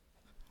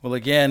Well,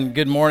 again,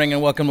 good morning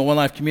and welcome to One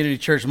Life Community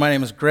Church. My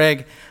name is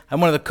Greg. I'm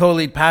one of the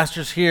co-lead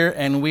pastors here,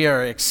 and we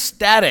are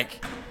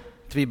ecstatic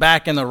to be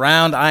back in the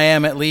round. I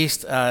am, at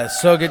least.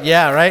 So good.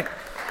 Yeah, right?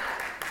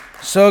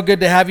 So good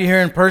to have you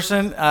here in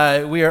person.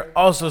 We are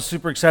also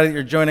super excited that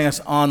you're joining us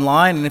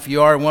online, and if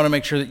you are, I want to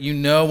make sure that you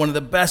know one of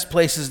the best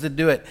places to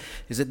do it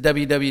is at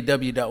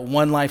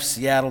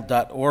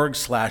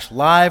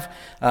www.onelifeseattle.org/live,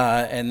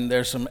 and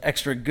there's some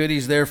extra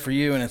goodies there for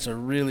you, and it's a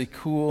really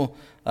cool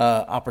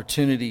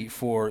opportunity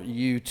for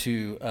you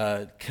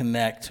to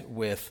connect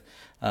with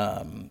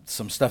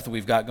some stuff that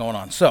we've got going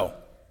on. So,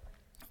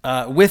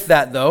 with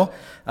that though,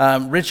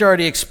 Rich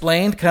already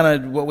explained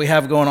kind of what we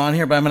have going on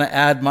here, but I'm going to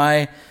add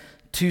my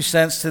 2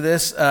 cents to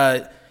this.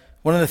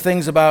 One of the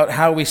things about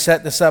how we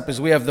set this up is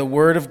we have the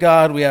Word of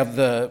God, we have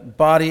the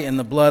body and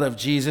the blood of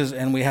Jesus,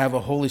 and we have a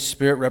Holy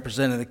Spirit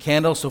representing the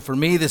candle. So for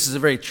me, this is a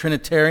very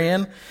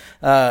Trinitarian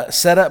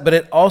setup, but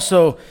it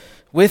also,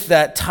 with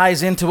that,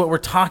 ties into what we're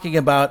talking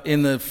about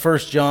in the 1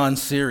 John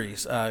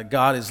series,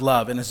 God is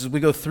love. And as we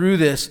go through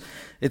this,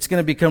 it's going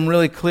to become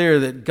really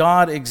clear that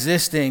God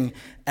existing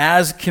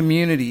as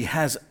community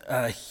has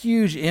a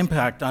huge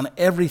impact on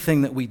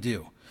everything that we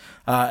do.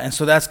 And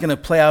so that's going to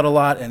play out a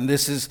lot, and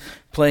this is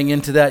playing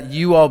into that.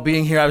 You all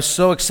being here, I was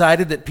so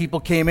excited that people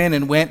came in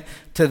and went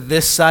to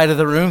this side of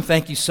the room.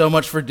 Thank you so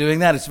much for doing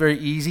that. It's very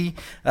easy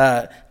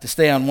to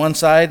stay on one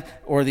side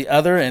or the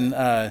other, and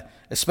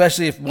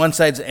especially if one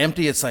side's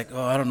empty, it's like,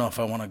 oh, I don't know if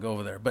I want to go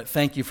over there. But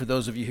thank you for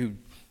those of you who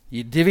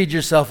you divvied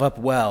yourself up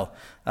well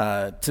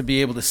to be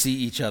able to see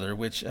each other,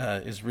 which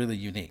is really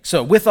unique.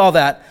 So with all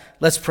that,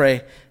 let's pray,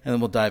 and then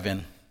we'll dive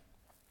in.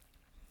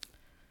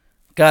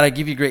 God, I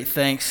give you great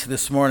thanks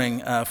this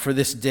morning for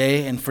this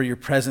day and for your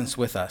presence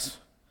with us.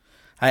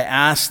 I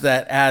ask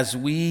that as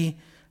we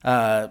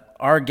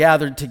are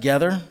gathered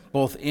together,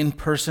 both in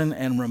person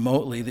and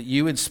remotely, that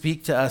you would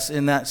speak to us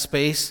in that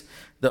space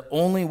the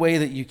only way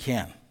that you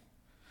can,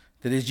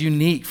 that is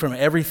unique from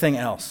everything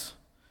else.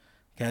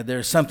 God,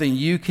 there's something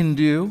you can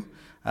do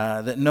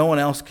that no one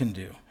else can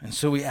do. And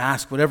so we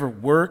ask whatever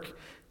work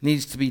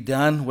needs to be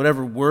done,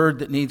 whatever word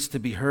that needs to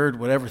be heard,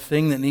 whatever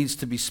thing that needs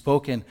to be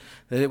spoken,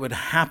 that it would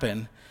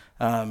happen,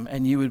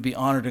 and you would be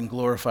honored and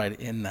glorified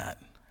in that.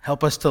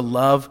 Help us to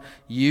love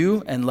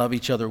you and love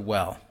each other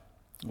well.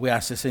 We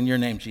ask this in your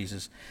name,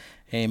 Jesus.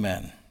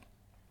 Amen.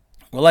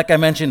 Well, like I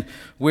mentioned,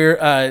 we're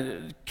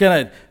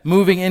kind of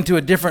moving into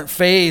a different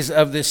phase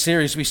of this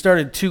series. We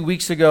started 2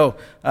 weeks ago,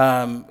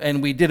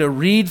 and we did a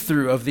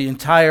read-through of the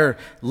entire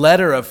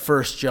letter of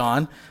 1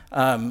 John,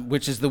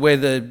 which is the way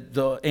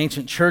the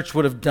ancient church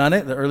would have done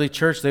it. The early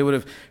church, they would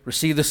have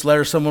received this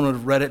letter, someone would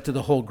have read it to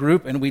the whole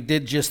group, and we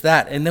did just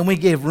that. And then we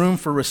gave room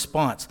for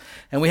response.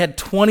 And we had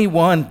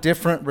 21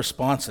 different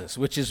responses,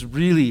 which is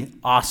really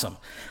awesome.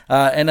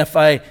 And if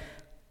I'm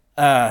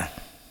going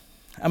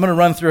to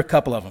run through a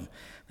couple of them.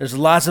 There's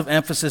lots of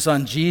emphasis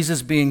on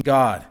Jesus being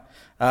God,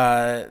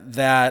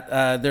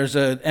 that there's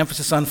an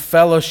emphasis on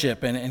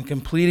fellowship and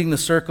completing the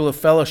circle of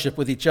fellowship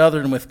with each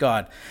other and with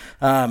God.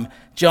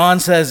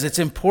 John says it's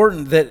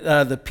important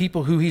that the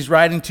people who he's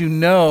writing to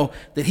know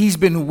that he's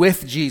been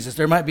with Jesus.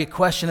 There might be a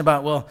question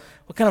about, well,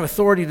 what kind of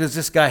authority does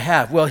this guy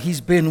have? Well,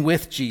 he's been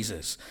with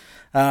Jesus.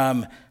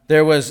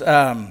 There was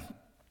a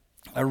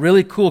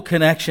really cool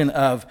connection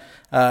of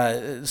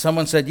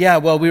someone said, yeah,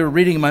 well, we were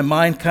reading, my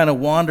mind kind of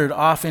wandered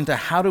off into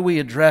how do we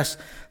address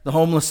the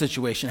homeless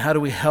situation? How do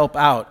we help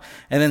out?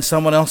 And then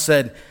someone else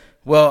said,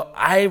 well,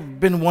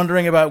 I've been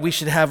wondering about we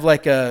should have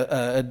like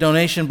a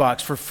donation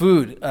box for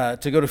food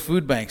to go to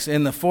food banks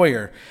in the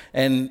foyer.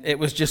 And it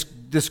was just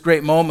this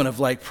great moment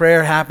of like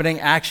prayer happening,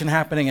 action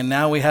happening, and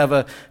now we have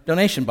a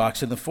donation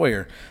box in the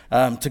foyer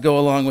to go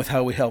along with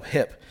how we help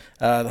HIP,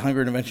 the Hunger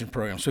Intervention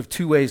Program. So we have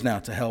 2 ways now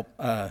to help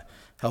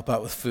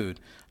out with food.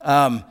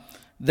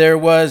 There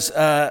was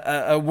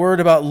a word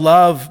about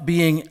love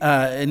being,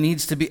 it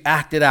needs to be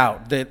acted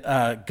out,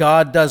 that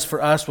God does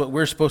for us what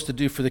we're supposed to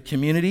do for the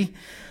community.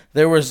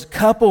 There was a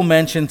couple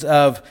mentions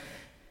of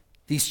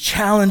these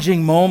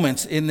challenging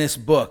moments in this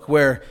book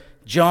where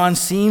John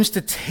seems to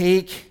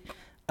take,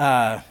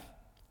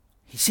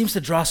 he seems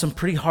to draw some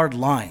pretty hard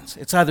lines.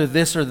 It's either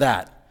this or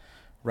that,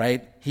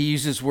 right? He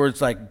uses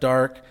words like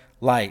dark,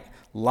 light,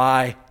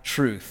 lie,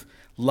 truth,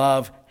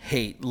 love,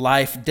 hate,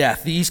 life,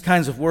 death, these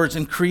kinds of words,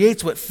 and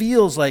creates what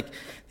feels like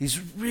these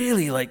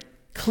really like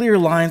clear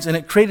lines, and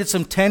it created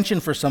some tension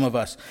for some of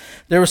us.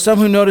 There were some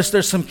who noticed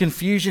there's some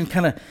confusion,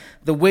 kind of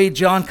the way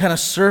John kind of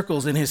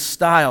circles in his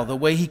style, the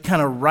way he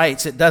kind of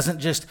writes. It doesn't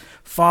just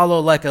follow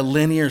like a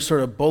linear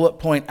sort of bullet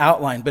point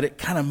outline, but it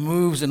kind of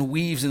moves and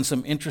weaves in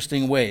some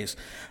interesting ways.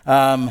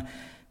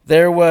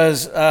 There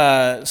was,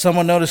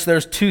 someone noticed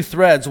there's 2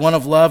 threads, one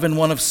of love and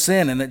one of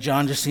sin, and that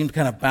John just seemed to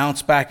kind of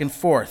bounce back and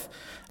forth.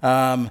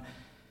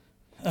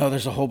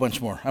 There's a whole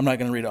bunch more. I'm not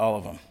going to read all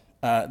of them.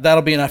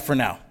 That'll be enough for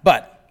now.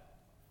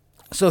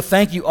 So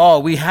thank you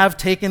all. We have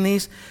taken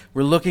these.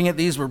 We're looking at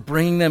these. We're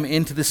bringing them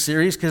into the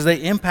series because they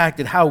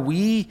impacted how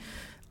we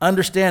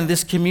understand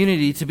this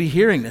community to be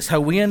hearing this, how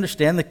we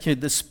understand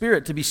the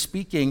Spirit to be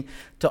speaking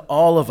to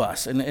all of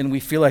us. And we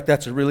feel like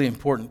that's a really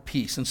important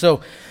piece. And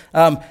so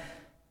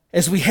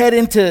as we head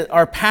into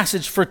our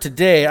passage for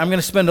today, I'm going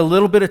to spend a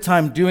little bit of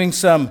time doing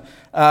some,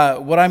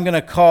 what I'm going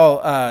to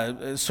call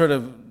sort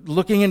of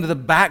looking into the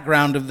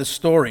background of the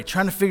story,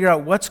 trying to figure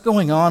out what's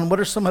going on, what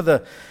are some of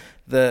the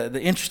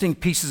interesting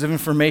pieces of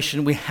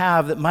information we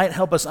have that might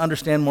help us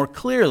understand more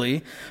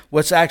clearly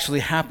what's actually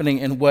happening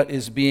and what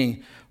is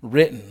being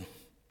written.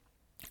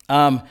 We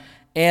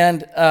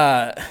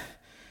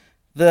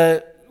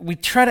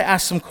try to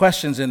ask some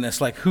questions in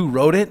this, like who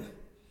wrote it,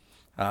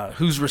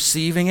 who's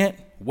receiving it,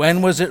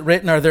 when was it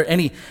written, are there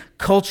any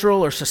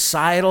cultural or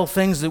societal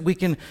things that we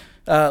can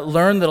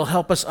learn that'll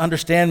help us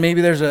understand?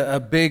 Maybe there's a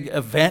big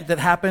event that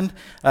happened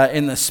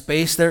in the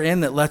space they're in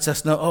that lets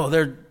us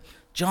know,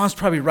 John's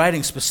probably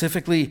writing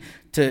specifically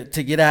to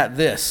get at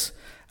this.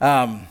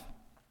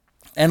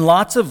 And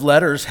lots of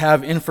letters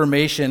have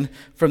information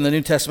from the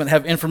New Testament,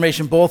 have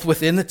information both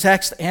within the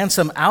text and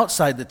some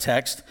outside the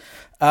text.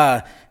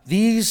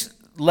 These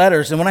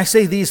letters, and when I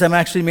say these, I'm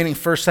actually meaning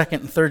 1st, 2nd,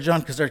 and 3rd John,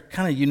 because they're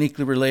kind of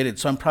uniquely related,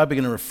 so I'm probably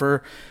going to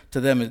refer to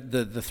them,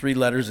 the three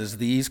letters, as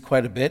these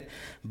quite a bit.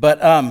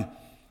 But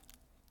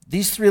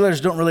these three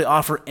letters don't really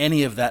offer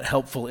any of that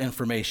helpful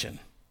information.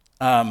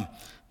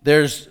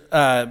 There's,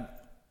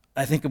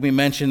 I think we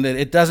mentioned that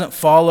it doesn't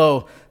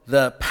follow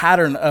the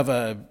pattern of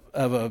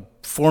a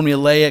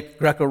formulaic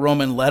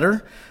Greco-Roman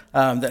letter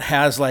that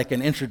has like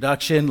an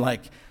introduction,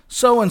 like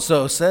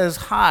so-and-so says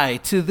hi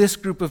to this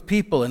group of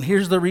people, and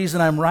here's the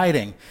reason I'm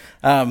writing,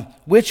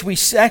 which we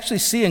actually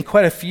see in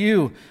quite a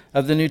few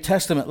of the New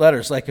Testament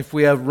letters. Like if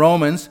we have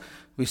Romans,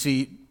 we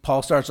see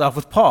Paul starts off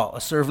with Paul, a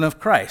servant of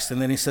Christ,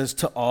 and then he says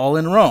to all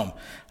in Rome.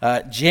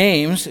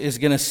 James is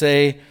going to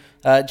say,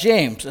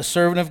 James, a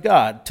servant of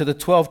God, to the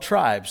 12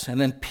 tribes. And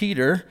then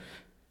Peter,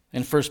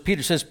 in 1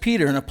 Peter, says,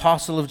 Peter, an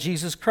apostle of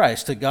Jesus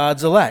Christ, to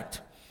God's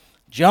elect.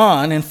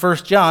 John, in 1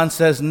 John,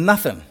 says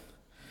nothing.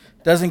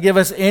 Doesn't give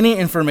us any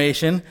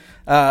information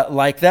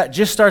like that.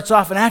 Just starts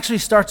off, and actually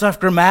starts off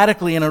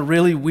grammatically in a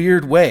really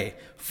weird way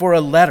for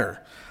a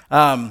letter.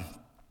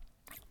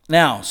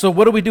 Now, so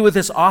what do we do with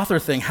this author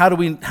thing? How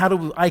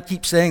do I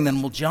keep saying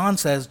then, well, John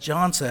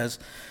says,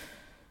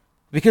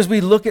 because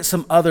we look at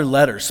some other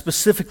letters,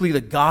 specifically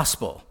the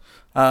gospel.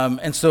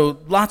 And so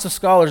lots of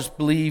scholars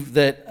believe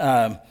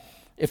that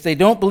if they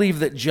don't believe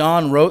that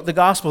John wrote the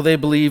gospel, they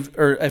believe,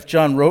 or if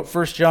John wrote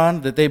 1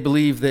 John, that they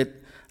believe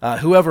that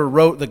whoever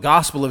wrote the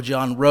Gospel of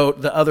John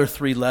wrote the other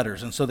three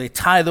letters. And so they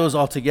tie those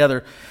all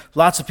together.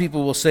 Lots of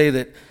people will say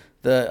that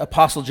the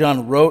Apostle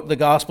John wrote the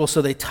Gospel,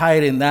 so they tie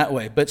it in that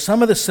way. But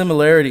some of the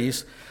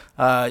similarities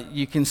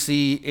you can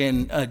see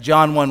in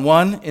John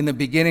 1:1, in the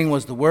beginning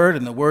was the Word,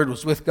 and the Word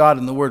was with God,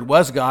 and the Word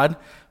was God.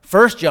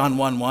 1 John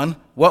 1:1,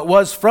 what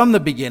was from the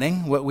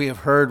beginning, what we have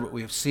heard, what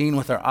we have seen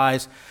with our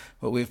eyes,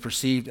 what we have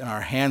perceived, and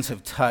our hands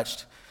have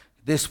touched,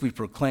 this we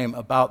proclaim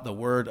about the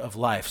word of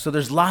life. So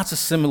there's lots of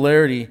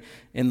similarity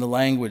in the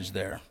language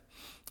there.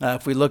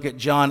 If we look at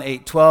John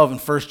 8:12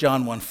 and 1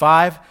 John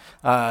 1:5,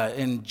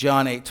 in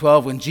John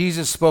 8:12, when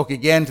Jesus spoke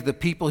again to the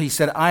people, he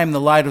said, I am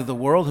the light of the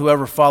world.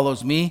 Whoever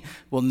follows me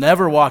will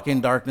never walk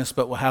in darkness,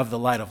 but will have the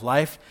light of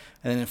life.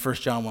 And then in 1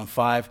 John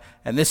 1:5,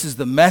 and this is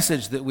the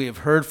message that we have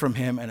heard from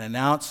him and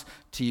announce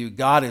to you,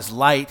 God is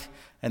light,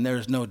 and there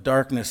is no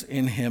darkness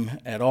in him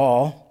at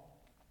all.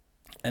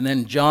 And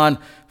then John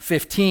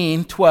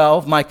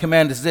 15:12, my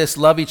command is this,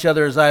 love each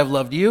other as I have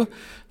loved you.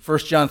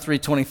 1 John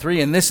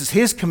 3:23, and this is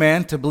his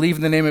command, to believe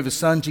in the name of his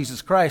Son,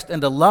 Jesus Christ,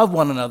 and to love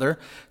one another,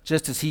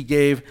 just as he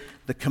gave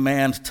the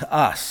command to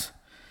us.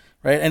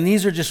 Right? And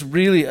these are just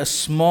really a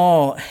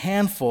small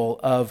handful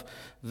of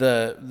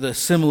the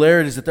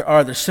similarities that there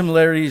are. There's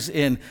similarities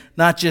in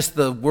not just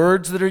the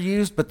words that are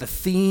used, but the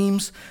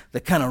themes,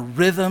 the kind of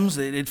rhythms.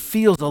 It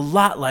feels a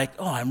lot like,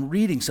 I'm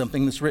reading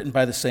something that's written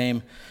by the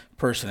same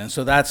person. And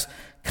so that's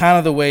kind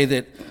of the way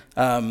that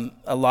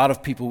a lot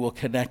of people will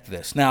connect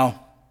this.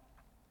 Now,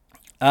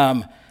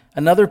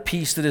 another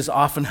piece that is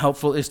often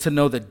helpful is to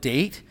know the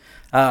date.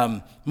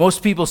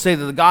 Most people say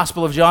that the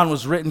Gospel of John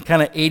was written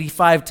kind of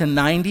 85 to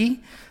 90.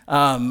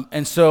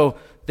 And so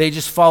they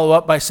just follow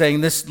up by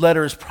saying this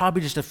letter is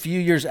probably just a few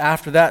years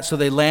after that, so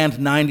they land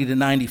 90 to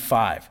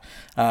 95.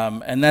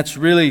 And that's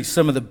really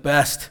some of the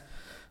best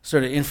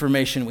sort of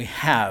information we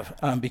have.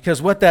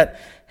 Because what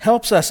that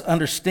helps us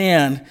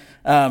understand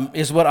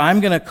is what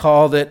I'm going to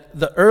call that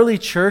the early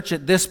church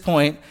at this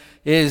point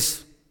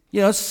is,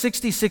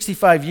 60,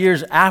 65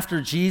 years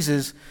after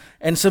Jesus,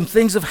 and some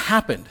things have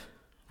happened,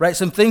 right?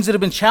 Some things that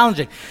have been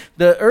challenging.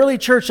 The early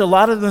church, a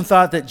lot of them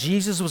thought that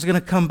Jesus was going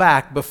to come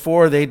back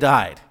before they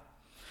died.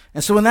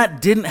 And so when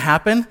that didn't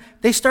happen,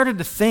 they started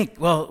to think,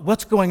 well,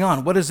 what's going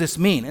on? What does this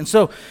mean? And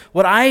so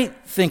what I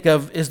think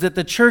of is that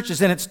the church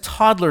is in its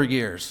toddler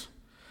years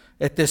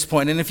at this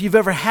point. And if you've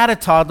ever had a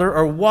toddler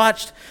or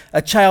watched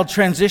a child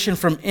transition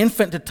from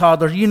infant to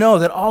toddler, you know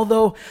that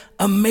although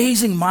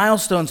amazing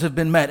milestones have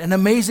been met and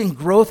amazing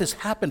growth has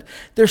happened,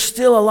 there's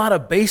still a lot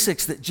of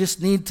basics that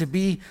just need to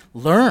be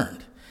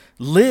learned.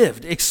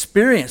 lived,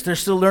 experienced. They're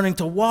still learning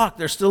to walk.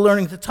 They're still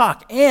learning to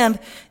talk. And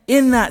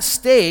in that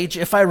stage,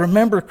 if I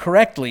remember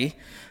correctly,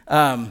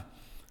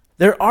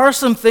 there are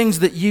some things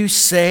that you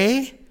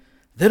say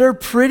that are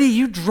pretty,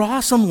 you draw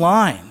some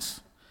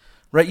lines,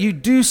 right? You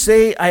do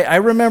say, I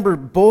remember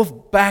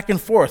both back and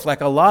forth,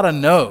 like a lot of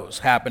no's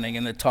happening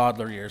in the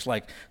toddler years,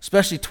 like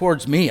especially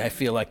towards me, I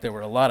feel like there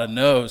were a lot of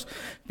no's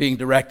being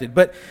directed.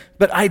 But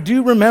I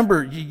do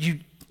remember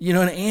you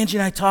know, and Angie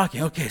and I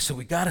talking, okay, so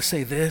we got to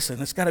say this,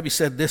 and it's got to be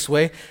said this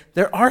way.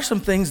 There are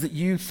some things that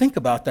you think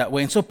about that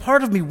way. And so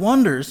part of me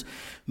wonders,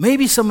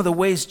 maybe some of the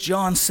ways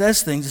John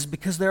says things is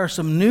because there are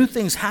some new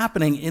things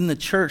happening in the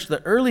church,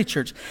 the early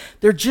church.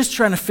 They're just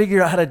trying to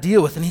figure out how to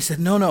deal with it. And he said,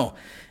 no,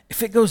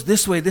 if it goes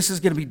this way, this is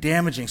going to be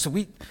damaging. So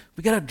we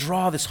got to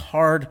draw this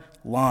hard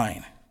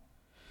line.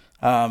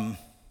 And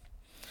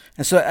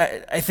so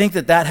I think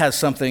that has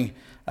something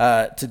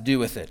to do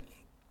with it.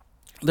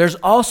 There's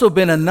also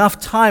been enough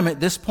time at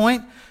this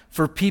point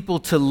for people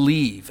to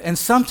leave. And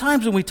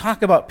sometimes when we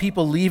talk about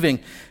people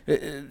leaving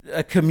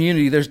a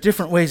community, there's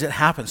different ways it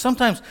happens.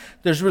 Sometimes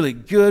there's really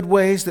good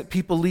ways that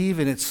people leave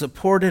and it's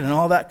supported and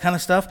all that kind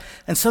of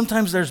stuff. And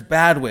sometimes there's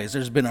bad ways.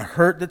 There's been a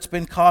hurt that's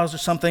been caused or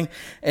something.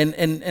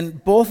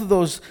 And both of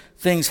those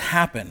things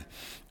happen.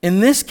 In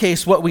this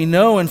case, what we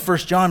know in 1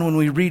 John when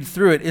we read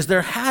through it is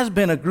there has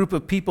been a group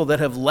of people that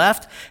have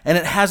left and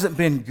it hasn't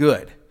been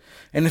good.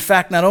 And in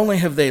fact, not only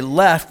have they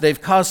left,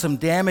 they've caused some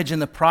damage in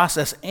the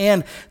process,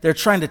 and they're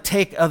trying to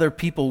take other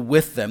people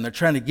with them. They're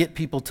trying to get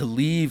people to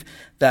leave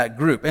that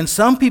group. And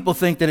some people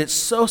think that it's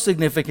so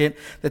significant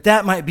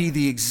that might be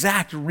the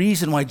exact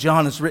reason why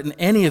John has written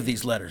any of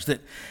these letters. That,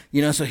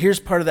 you know, so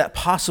here's part of that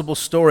possible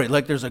story.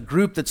 Like there's a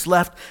group that's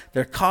left,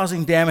 they're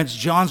causing damage.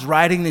 John's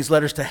writing these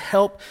letters to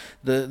help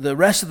the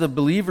rest of the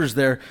believers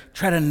there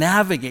try to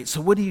navigate. So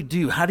what do you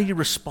do? How do you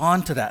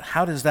respond to that?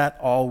 How does that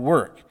all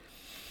work?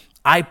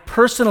 I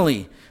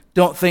personally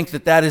don't think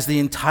that is the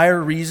entire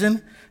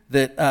reason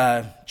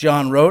that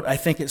John wrote. I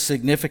think it's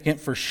significant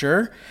for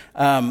sure,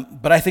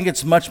 but I think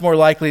it's much more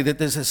likely that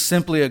this is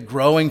simply a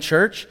growing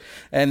church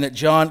and that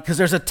John, because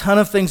there's a ton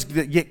of things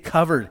that get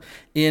covered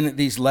in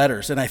these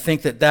letters, and I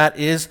think that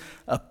is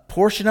a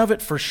portion of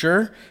it for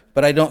sure,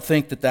 but I don't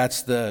think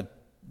that's the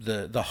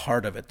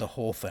heart of it, the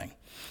whole thing.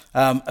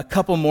 A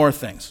couple more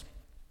things.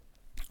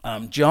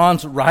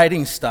 John's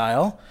writing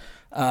style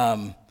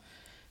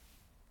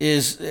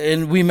is,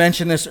 and we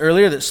mentioned this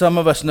earlier, that some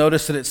of us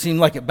noticed that it seemed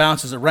like it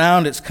bounces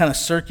around. It's kind of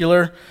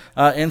circular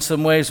in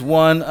some ways.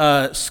 One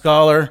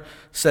scholar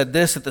said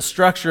this, that the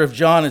structure of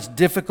John is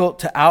difficult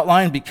to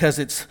outline because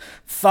its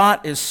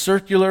thought is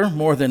circular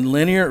more than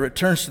linear. It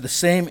returns to the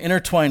same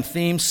intertwined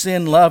themes,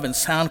 sin, love, and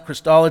sound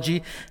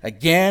Christology,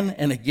 again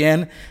and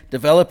again,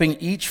 developing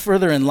each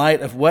further in light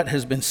of what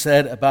has been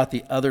said about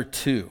the other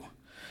two.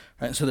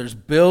 Right, so there's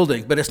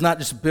building, but it's not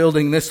just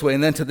building this way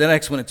and then to the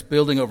next one, it's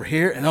building over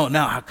here, and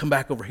now I'll come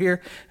back over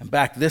here and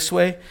back this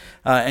way.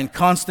 And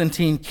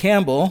Constantine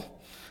Campbell,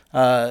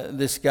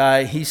 this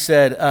guy, he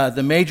said,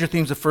 the major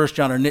themes of 1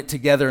 John are knit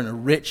together in a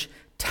rich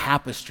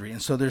tapestry.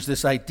 And so there's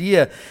this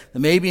idea that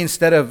maybe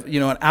instead of,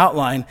 an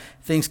outline,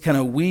 things kind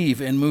of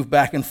weave and move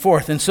back and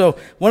forth. And so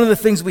one of the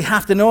things we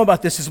have to know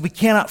about this is we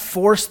cannot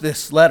force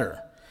this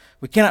letter.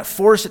 We cannot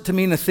force it to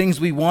mean the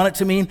things we want it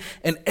to mean,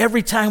 and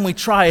every time we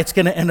try, it's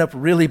going to end up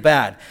really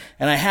bad.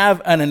 And I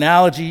have an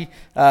analogy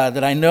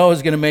that I know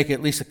is going to make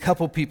at least a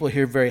couple people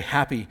here very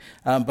happy,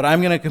 but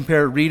I'm going to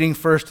compare reading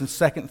 1st and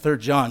 2nd and 3rd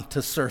John to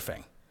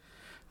surfing,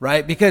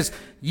 right? Because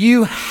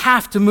you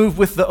have to move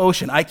with the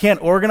ocean. I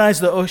can't organize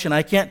the ocean.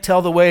 I can't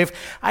tell the wave,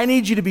 I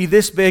need you to be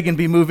this big and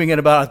be moving at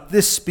about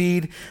this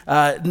speed.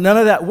 None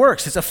of that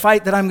works. It's a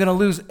fight that I'm going to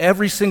lose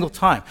every single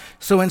time.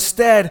 So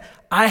instead,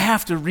 I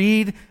have to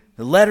read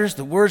the letters,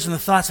 the words, and the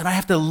thoughts, and I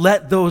have to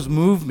let those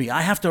move me.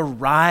 I have to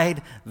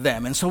ride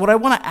them. And so what I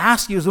want to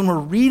ask you is when we're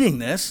reading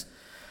this,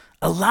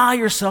 allow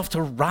yourself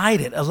to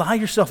ride it. Allow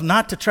yourself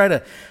not to try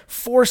to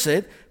force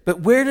it, but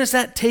where does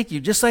that take you?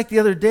 Just like the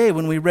other day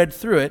when we read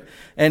through it,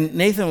 and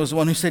Nathan was the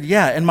one who said,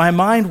 and my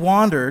mind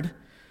wandered,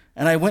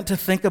 and I went to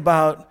think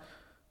about,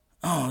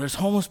 there's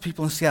homeless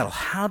people in Seattle.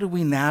 How do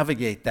we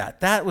navigate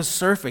that? That was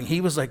surfing. He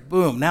was like,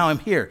 boom, now I'm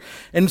here.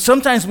 And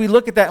sometimes we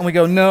look at that and we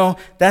go, no,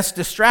 that's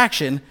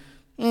distraction.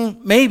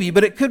 Maybe,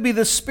 but it could be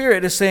the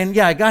Spirit is saying,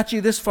 I got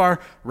you this far,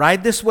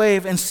 ride this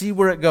wave and see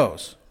where it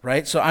goes,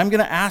 right? So I'm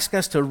going to ask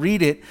us to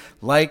read it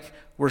like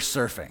we're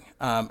surfing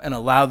and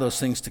allow those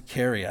things to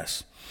carry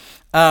us.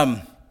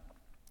 My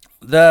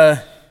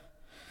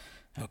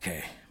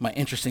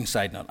interesting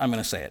side note, I'm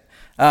going to say it.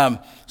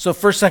 So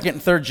 1st, 2nd,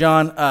 and 3rd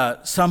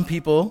John, some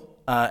people,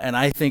 and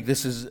I think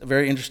this is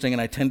very interesting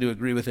and I tend to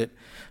agree with it,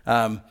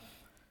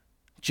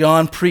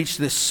 John preached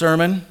this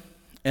sermon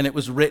and it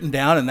was written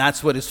down, and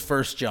that's what is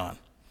 1 John.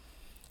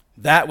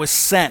 That was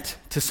sent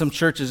to some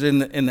churches in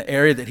the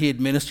area that he had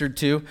ministered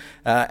to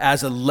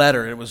as a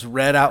letter. It was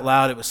read out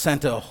loud. It was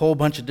sent to a whole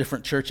bunch of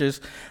different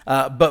churches.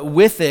 But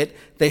with it,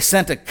 they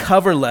sent a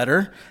cover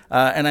letter.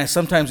 And I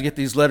sometimes get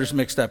these letters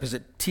mixed up. Is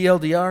it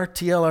TLDR,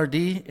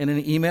 TLRD in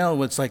an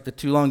email? It's like the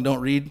too long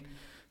don't read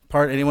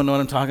part. Anyone know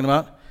what I'm talking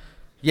about?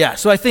 Yeah,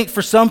 so I think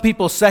for some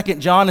people, 2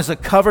 John is a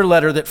cover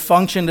letter that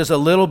functioned as a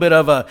little bit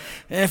of a,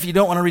 if you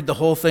don't want to read the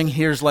whole thing,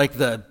 here's like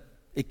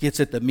it gets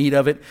at the meat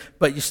of it,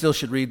 but you still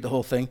should read the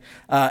whole thing.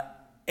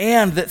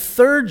 And that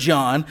 3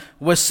 John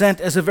was sent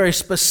as a very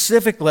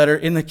specific letter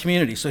in the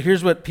community. So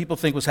here's what people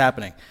think was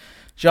happening.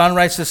 John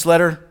writes this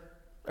letter,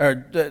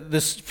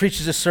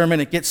 preaches this sermon,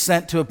 it gets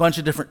sent to a bunch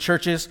of different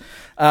churches.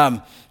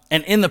 And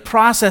in the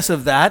process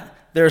of that,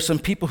 there are some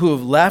people who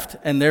have left,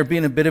 and they're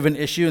being a bit of an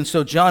issue. And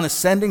so John is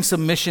sending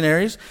some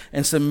missionaries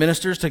and some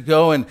ministers to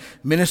go and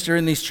minister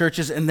in these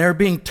churches, and they're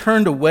being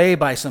turned away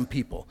by some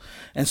people.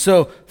 And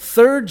so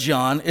 3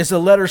 John is a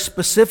letter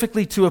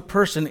specifically to a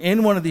person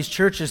in one of these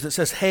churches that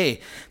says, hey,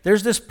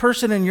 there's this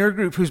person in your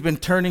group who's been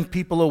turning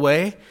people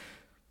away.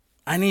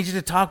 I need you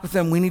to talk with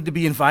them. We need to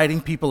be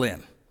inviting people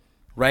in.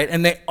 Right?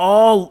 And they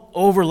all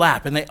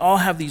overlap, and they all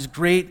have these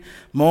great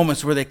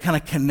moments where they kind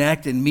of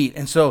connect and meet.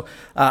 And so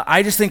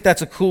I just think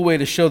that's a cool way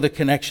to show the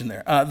connection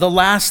there. The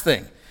last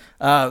thing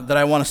that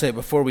I want to say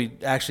before we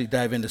actually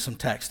dive into some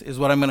text is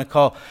what I'm going to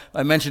call,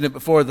 I mentioned it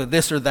before, the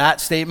this or that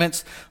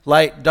statements.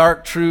 Light,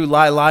 dark, true,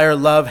 lie, liar,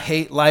 love,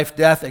 hate, life,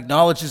 death,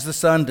 acknowledges the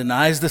Son,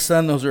 denies the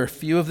Son. Those are a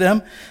few of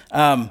them.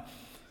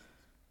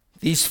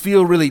 These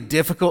feel really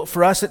difficult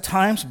for us at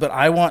times, but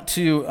I want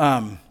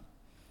to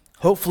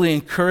hopefully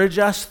encourage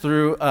us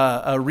through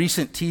a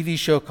recent TV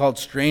show called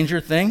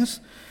Stranger Things.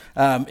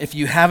 If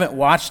you haven't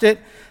watched it,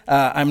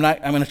 I'm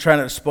going to try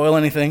not to spoil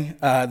anything.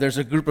 There's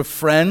a group of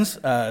friends,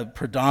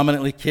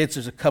 predominantly kids.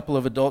 There's a couple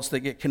of adults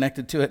that get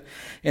connected to it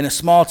in a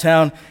small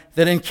town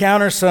that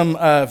encounter some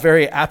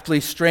very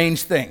aptly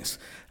strange things,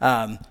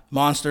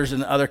 monsters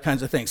and other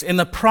kinds of things. In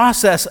the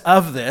process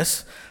of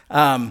this,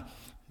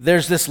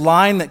 there's this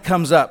line that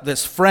comes up,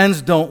 this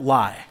friends don't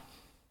lie.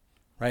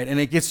 Right?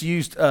 And it gets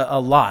used a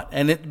lot.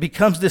 And it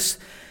becomes this,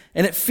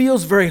 and it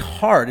feels very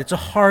hard. It's a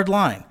hard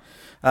line.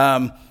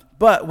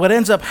 But what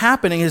ends up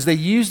happening is they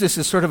use this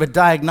as sort of a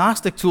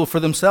diagnostic tool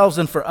for themselves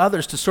and for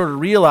others to sort of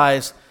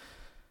realize,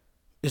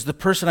 is the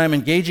person I'm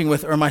engaging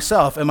with or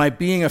myself, am I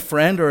being a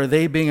friend or are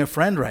they being a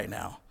friend right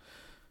now?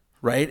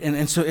 Right?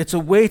 And so it's a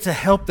way to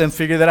help them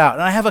figure that out.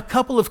 And I have a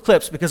couple of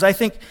clips because I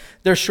think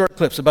they're short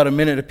clips, about a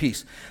minute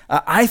apiece.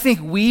 I think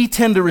we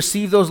tend to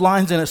receive those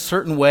lines in a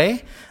certain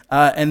way.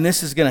 And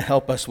this is going to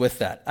help us with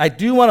that. I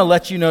do want to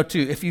let you know,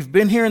 too, if you've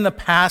been here in the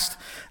past,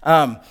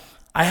 I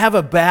have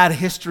a bad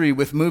history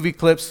with movie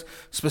clips,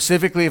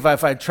 specifically if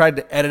I tried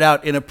to edit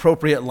out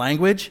inappropriate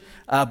language,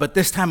 but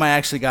this time I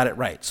actually got it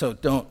right, so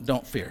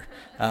don't fear.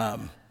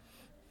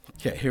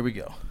 Okay, here we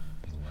go.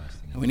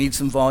 We need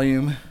some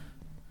volume.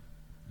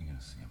 You're going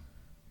to see him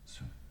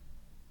soon.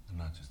 And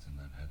not just in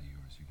that head of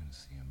yours, you're going to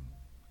see him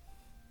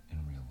in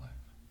real life.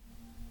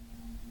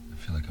 I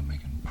feel like I'm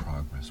making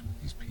progress with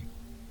these people.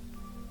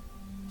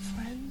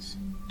 Friends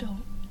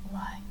don't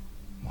lie.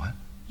 What?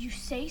 You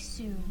say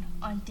soon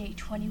on day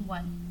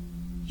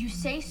 21. You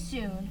say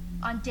soon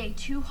on day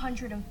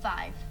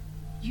 205.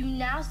 You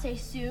now say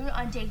soon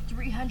on day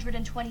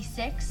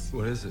 326.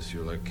 What is this?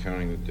 You're like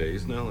counting the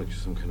days now, like you're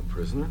some kind of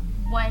prisoner?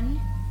 When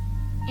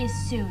is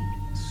soon?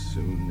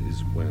 Soon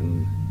is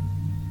when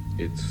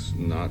it's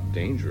not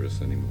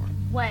dangerous anymore.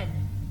 When?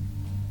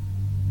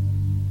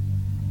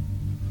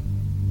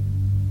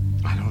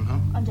 I don't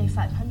know. On day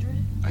 500?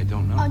 I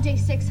don't know. On day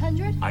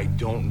 600? I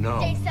don't know.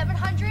 Day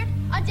 700?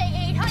 On day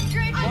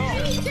 800?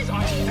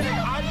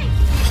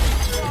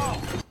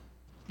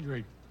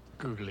 Great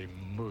googly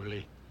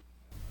moogly.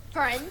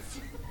 Friends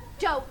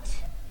don't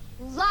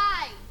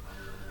lie.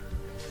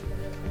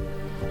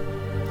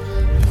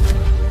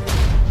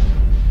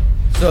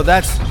 So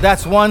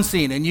that's one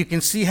scene, and you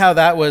can see how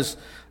that was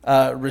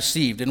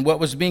received. And what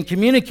was being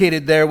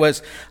communicated there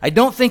was, I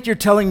don't think you're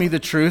telling me the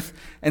truth,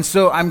 and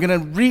so I'm going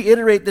to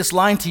reiterate this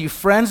line to you.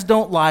 Friends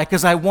don't lie,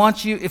 because I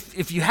want you,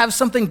 if you have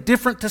something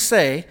different to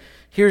say,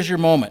 here's your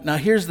moment. Now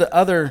here's the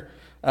other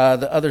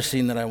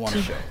scene that I want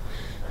to show.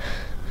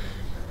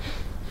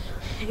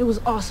 It was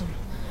awesome.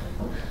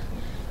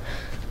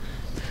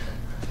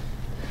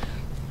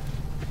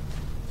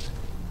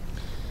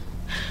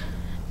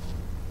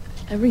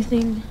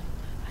 Everything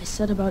I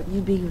said about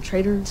you being a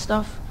traitor and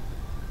stuff,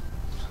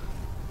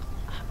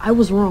 I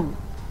was wrong.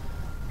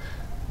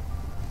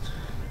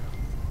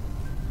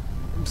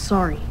 I'm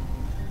sorry.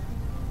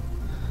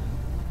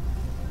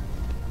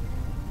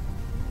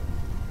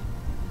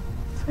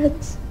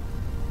 Friends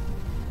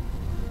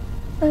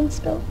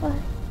don't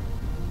lie.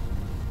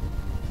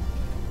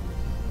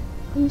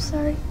 I'm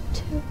sorry,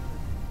 too.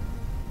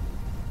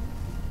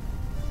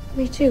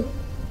 Me too.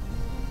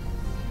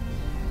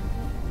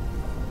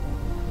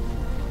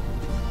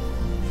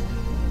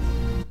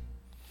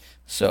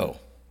 So,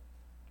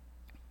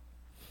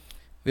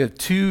 we have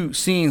two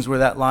scenes where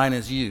that line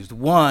is used.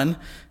 One,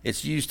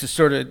 it's used to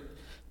sort of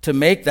to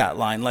make that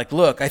line. Like,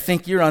 look, I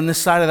think you're on this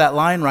side of that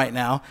line right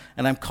now,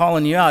 and I'm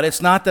calling you out.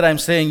 It's not that I'm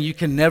saying you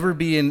can never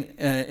be in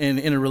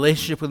a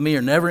relationship with me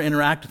or never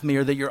interact with me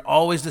or that you're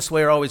always this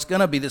way or always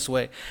going to be this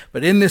way.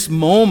 But in this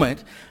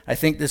moment, I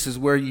think this is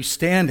where you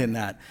stand in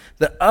that.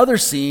 The other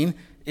scene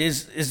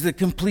is the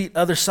complete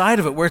other side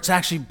of it, where it's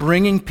actually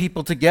bringing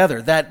people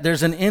together. That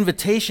there's an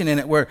invitation in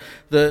it where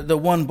the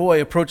one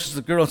boy approaches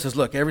the girl and says,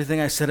 look, everything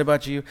I said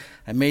about you,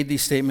 I made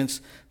these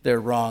statements, they're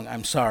wrong,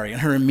 I'm sorry.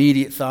 And her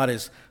immediate thought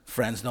is,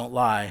 friends don't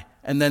lie.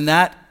 And then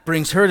that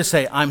brings her to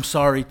say, I'm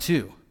sorry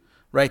too,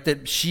 right?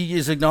 That she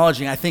is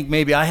acknowledging, I think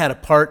maybe I had a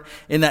part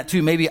in that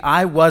too. Maybe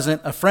I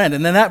wasn't a friend.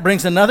 And then that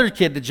brings another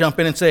kid to jump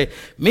in and say,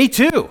 me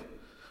too,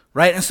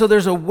 right? And so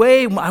there's a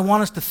way I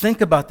want us to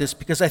think about this,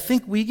 because I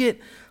think we get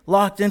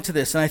locked into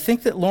this. And I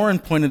think that Lauren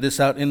pointed this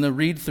out in the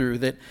read through,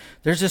 that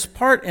there's this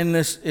part in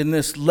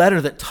this letter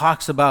that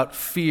talks about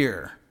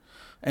fear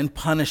and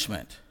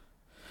punishment.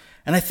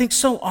 And I think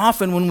so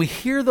often when we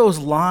hear those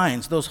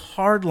lines, those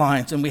hard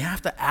lines, and we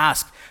have to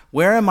ask,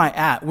 where am I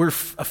at? We're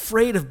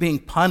afraid of being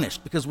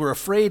punished because we're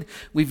afraid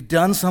we've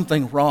done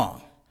something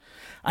wrong.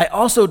 I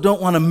also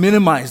don't want to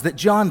minimize that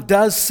John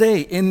does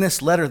say in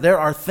this letter there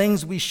are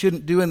things we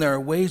shouldn't do and there are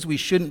ways we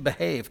shouldn't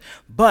behave.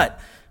 But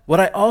what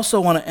I also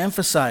want to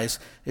emphasize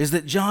is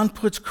that John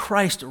puts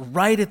Christ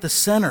right at the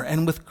center,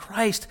 and with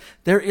Christ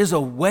there is a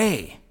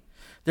way.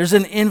 There's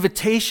an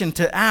invitation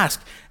to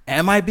ask,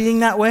 am I being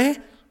that way?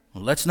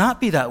 Well, let's not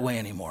be that way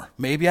anymore.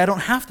 Maybe I don't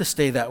have to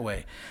stay that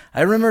way.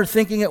 I remember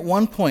thinking at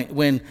one point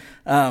when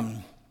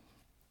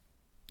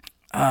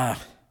I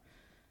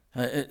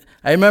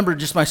remember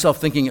just myself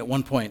thinking at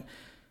one point,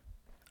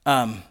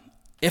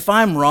 if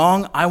I'm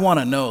wrong, I want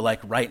to know,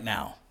 like, right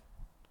now.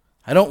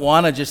 I don't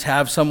want to just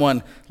have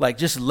someone, like,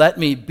 just let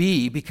me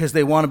be because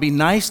they want to be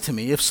nice to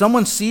me. If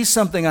someone sees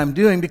something I'm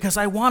doing because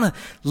I want to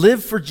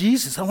live for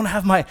Jesus, I want to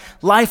have my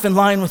life in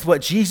line with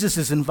what Jesus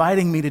is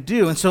inviting me to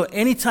do. And so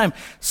anytime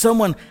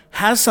someone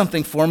has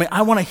something for me,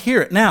 I want to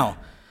hear it. Now,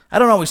 I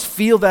don't always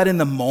feel that in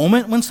the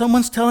moment when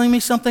someone's telling me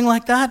something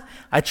like that.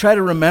 I try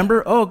to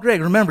remember, oh,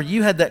 Greg, remember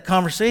you had that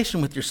conversation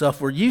with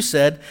yourself where you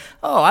said,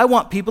 oh, I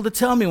want people to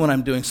tell me when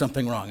I'm doing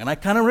something wrong. And I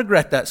kind of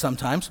regret that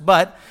sometimes.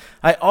 But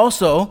I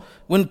also,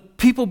 when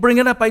people bring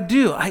it up, I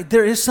do.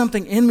 There is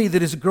something in me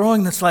that is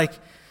growing that's like,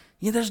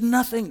 yeah, there's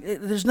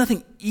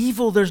nothing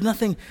evil, there's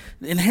nothing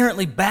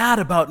inherently bad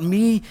about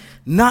me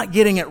not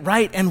getting it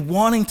right and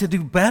wanting to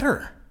do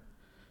better.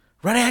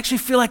 Right? I actually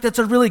feel like that's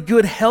a really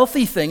good,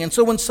 healthy thing. And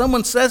so when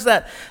someone says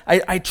that,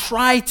 I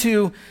try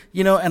to,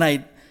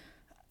 and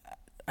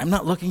I'm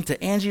not looking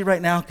to Angie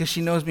right now because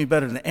she knows me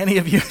better than any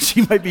of you.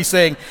 She might be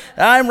saying,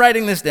 I'm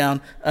writing this down.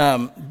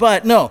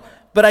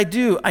 But I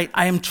do.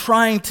 I am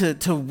trying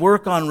to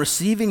work on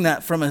receiving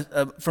that from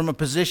a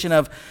position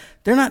of,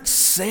 they're not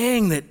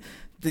saying that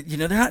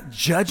they're not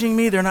judging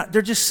me.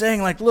 They're just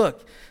saying, like,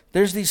 look,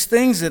 there's these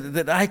things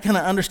that I kind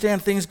of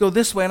understand things go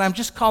this way, and I'm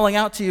just calling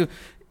out to you.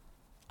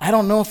 I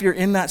don't know if you're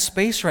in that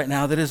space right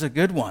now that is a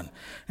good one.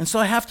 And so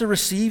I have to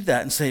receive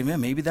that and say,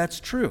 man, maybe that's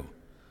true.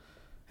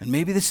 And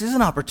maybe this is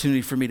an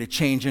opportunity for me to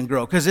change and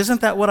grow. Because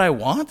isn't that what I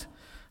want?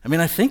 I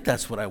mean, I think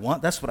that's what I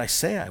want. That's what I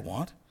say I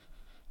want.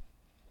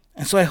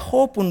 And so I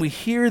hope when we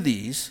hear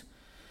these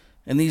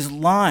and these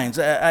lines,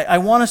 I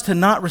want us to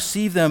not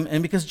receive them.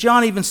 And because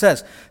John even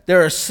says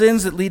there are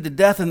sins that lead to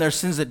death and there are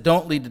sins that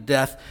don't lead to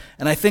death.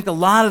 And I think a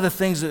lot of the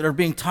things that are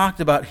being talked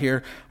about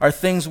here are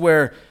things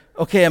where,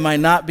 okay, am I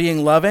not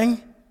being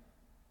loving?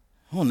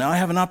 Well, now I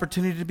have an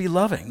opportunity to be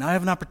loving. Now I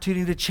have an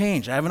opportunity to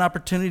change. I have an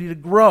opportunity to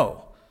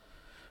grow.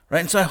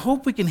 Right? And so I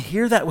hope we can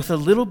hear that with a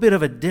little bit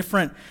of a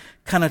different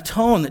kind of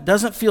tone that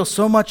doesn't feel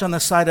so much on the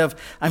side of,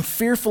 I'm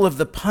fearful of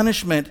the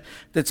punishment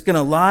that's going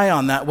to lie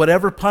on that,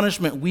 whatever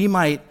punishment we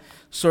might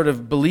sort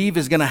of believe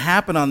is going to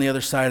happen on the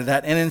other side of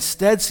that, and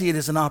instead see it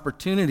as an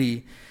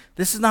opportunity.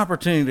 This is an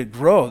opportunity to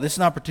grow. This is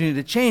an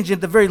opportunity to change, at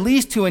the very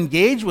least to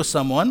engage with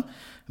someone.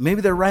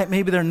 Maybe they're right,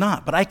 maybe they're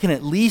not, but I can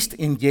at least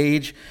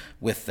engage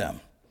with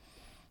them.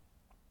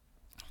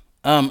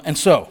 And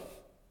so,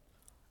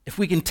 if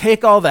we can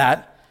take all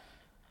that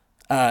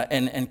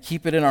and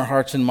keep it in our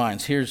hearts and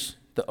minds, here's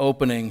the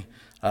opening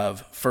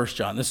of 1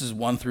 John. This is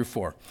 1 through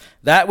 4.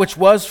 That which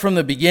was from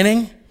the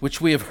beginning,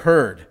 which we have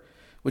heard,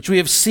 which we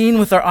have seen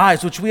with our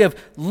eyes, which we have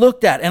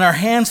looked at and our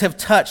hands have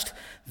touched,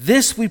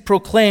 this we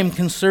proclaim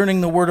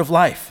concerning the word of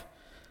life.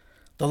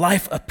 The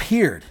life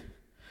appeared.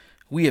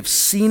 We have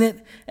seen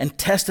it and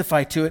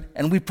testify to it,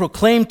 and we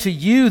proclaim to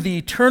you the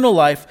eternal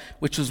life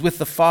which was with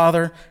the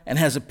Father and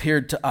has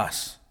appeared to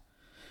us.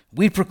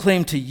 We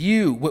proclaim to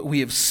you what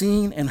we have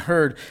seen and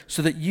heard,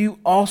 so that you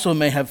also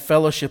may have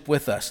fellowship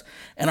with us.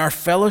 And our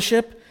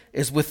fellowship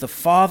is with the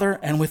Father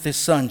and with his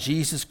Son,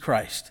 Jesus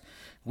Christ.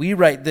 We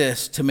write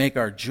this to make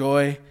our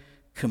joy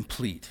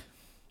complete.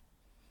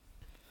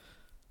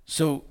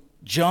 So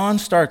John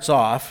starts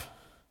off,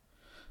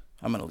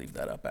 I'm going to leave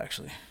that up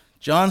actually.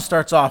 John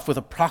starts off with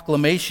a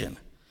proclamation.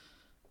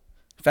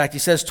 In fact, he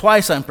says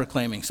twice, I'm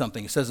proclaiming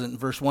something. He says it in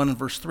verse 1 and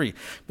verse 3.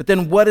 But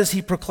then what is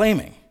he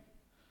proclaiming?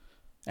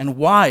 And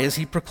why is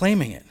he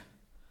proclaiming it?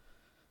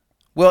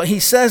 Well, he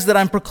says that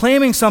I'm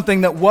proclaiming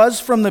something that was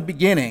from the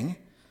beginning,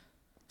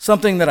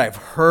 something that I've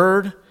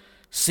heard,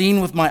 seen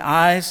with my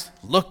eyes,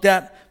 looked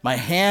at, my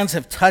hands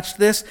have touched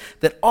this,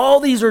 that all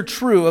these are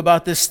true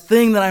about this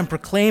thing that I'm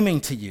proclaiming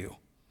to you.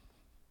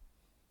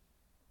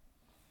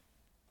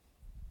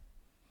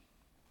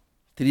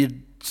 that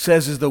he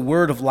says is the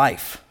word of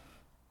life,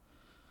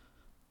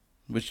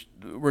 which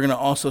we're going to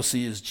also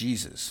see is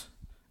Jesus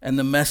and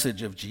the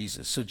message of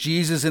Jesus. So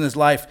Jesus and his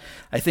life,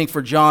 I think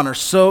for John, are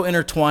so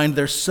intertwined,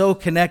 they're so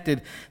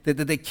connected that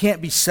they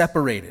can't be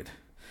separated.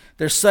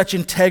 There's such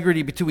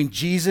integrity between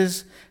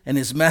Jesus and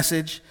his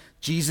message,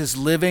 Jesus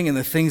living and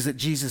the things that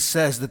Jesus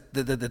says,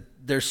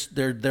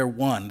 that they're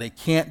one. They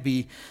can't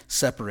be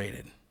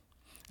separated.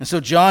 And so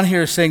John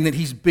here is saying that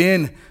he's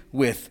been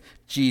with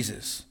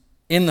Jesus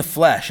in the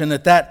flesh, and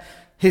that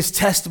his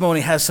testimony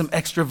has some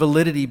extra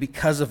validity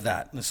because of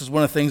that. And this is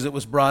one of the things that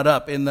was brought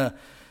up in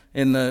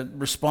the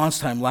response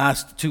time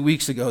last 2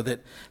 weeks ago,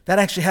 that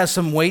actually has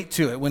some weight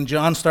to it when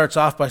John starts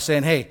off by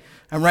saying, hey,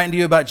 I'm writing to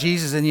you about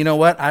Jesus, and you know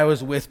what? I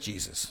was with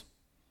Jesus.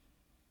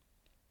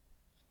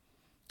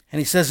 And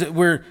he says that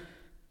we're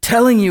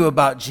telling you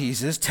about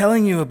Jesus,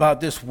 telling you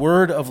about this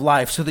word of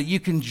life so that you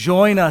can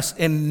join us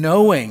in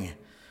knowing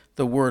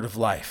the word of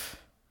life.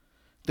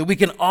 That we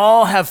can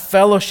all have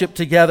fellowship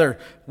together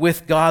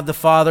with God the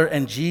Father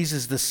and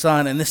Jesus the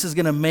Son, and this is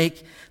going to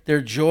make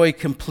their joy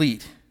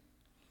complete.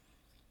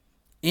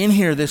 In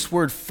here, this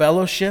word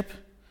fellowship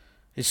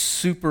is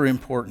super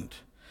important.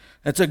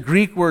 It's a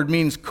Greek word,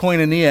 means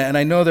koinonia, and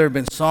I know there have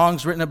been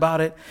songs written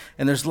about it,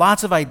 and there's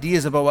lots of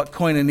ideas about what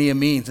koinonia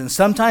means, and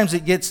sometimes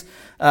it gets,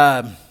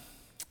 I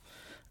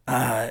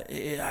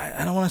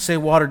don't want to say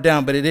watered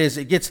down, but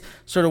it gets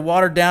sort of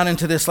watered down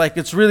into this, like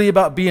it's really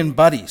about being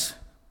buddies.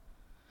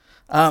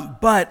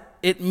 But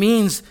it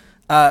means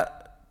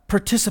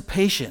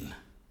participation,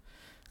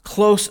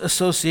 close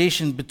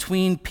association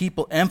between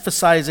people,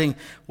 emphasizing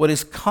what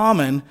is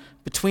common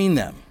between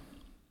them.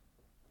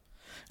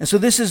 And so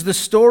this is the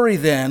story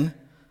then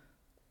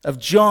of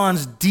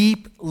John's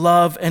deep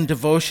love and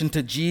devotion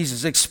to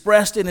Jesus,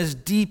 expressed in his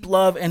deep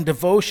love and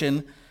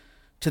devotion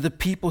to the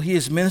people he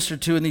has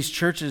ministered to in these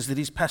churches that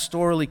he's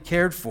pastorally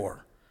cared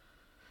for.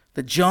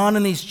 That John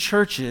and these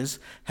churches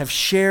have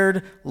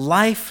shared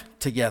life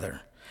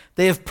together.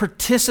 They have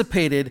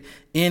participated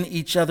in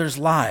each other's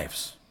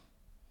lives.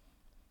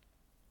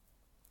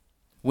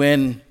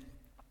 When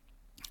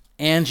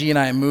Angie and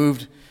I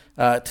moved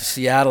to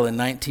Seattle in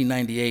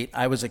 1998,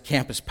 I was a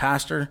campus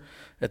pastor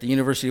at the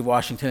University of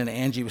Washington, and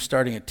Angie was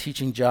starting a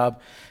teaching job.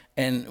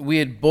 And we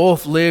had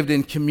both lived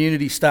in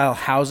community-style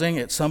housing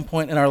at some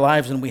point in our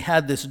lives, and we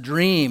had this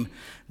dream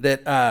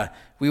that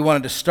we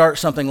wanted to start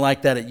something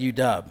like that at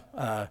UW,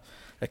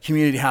 a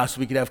community house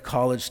we could have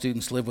college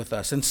students live with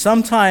us. And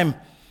sometime,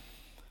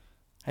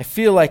 I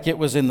feel like it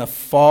was in the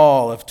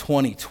fall of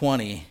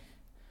 2020,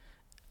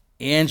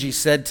 Angie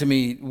said to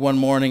me one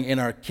morning in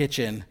our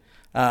kitchen,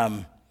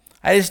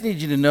 I just need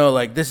you to know,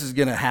 like, this is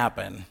going to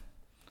happen,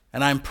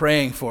 and I'm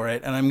praying for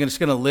it, and I'm just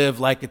going to live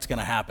like it's going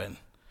to happen.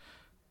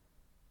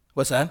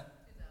 What's that?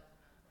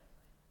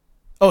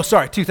 Oh,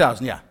 sorry,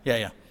 2000, yeah.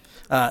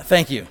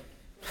 Thank you.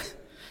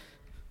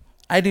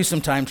 I do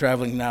some time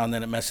traveling now and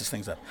then, it messes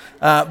things up.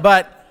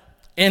 But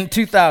in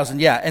 2000,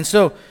 yeah, and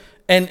so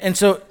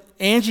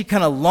Angie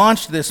kind of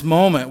launched this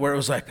moment where it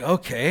was like,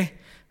 okay,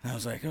 and I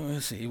was like, oh,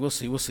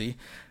 we'll see.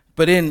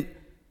 But in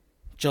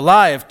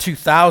July of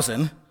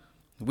 2000,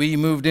 we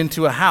moved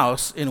into a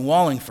house in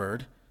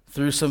Wallingford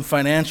through some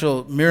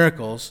financial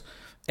miracles,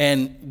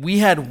 and we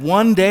had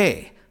one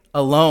day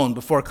alone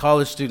before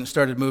college students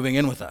started moving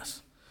in with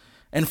us.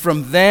 And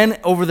from then,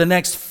 over the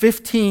next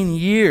 15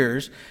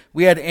 years,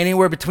 we had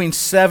anywhere between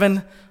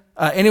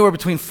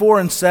 4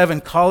 and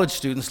 7 college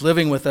students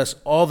living with us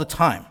all the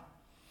time.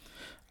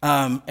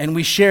 And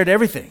we shared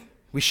everything.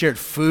 We shared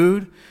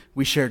food,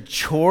 we shared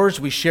chores,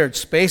 we shared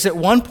space. At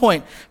one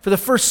point, for the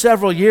first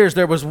several years,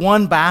 there was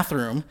one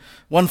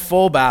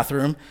full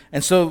bathroom.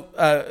 And so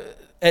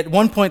at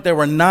one point, there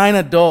were 9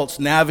 adults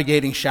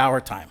navigating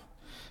shower time.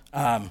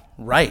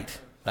 Right.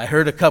 I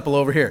heard a couple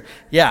over here.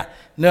 Yeah,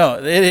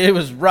 no, it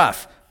was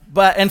rough.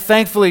 And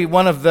thankfully,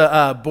 one of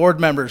the board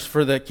members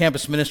for the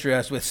campus ministry I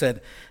was with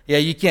said, yeah,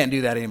 you can't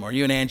do that anymore.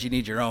 You and Angie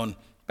need your own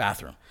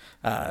bathroom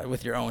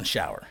with your own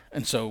shower.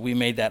 And so we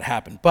made that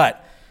happen.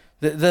 But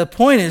the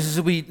point is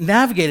we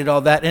navigated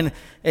all that.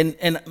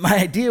 And my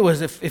idea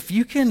was if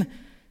you can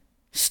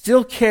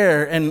still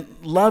care and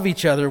love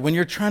each other when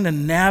you're trying to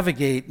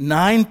navigate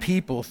 9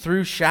 people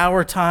through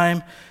shower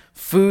time,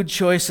 food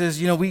choices,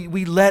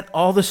 we let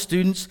all the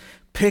students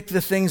pick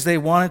the things they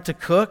wanted to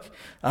cook.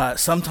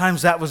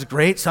 Sometimes that was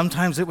great.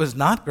 Sometimes it was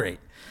not great.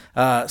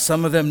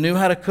 Some of them knew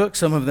how to cook.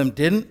 Some of them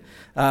didn't.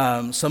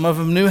 Some of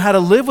them knew how to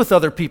live with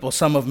other people.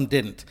 Some of them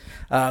didn't.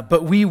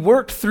 But we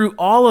worked through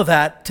all of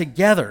that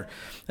together.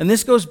 And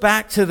this goes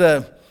back to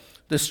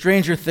the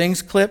Stranger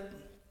Things clip.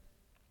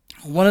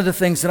 One of the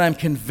things that I'm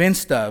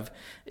convinced of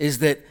is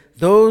that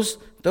those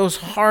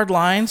hard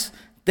lines,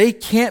 they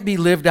can't be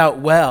lived out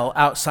well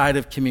outside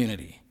of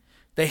community.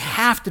 They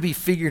have to be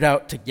figured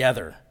out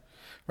together.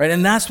 Right?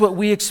 And that's what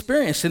we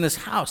experienced in this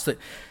house.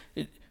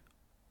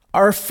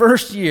 Our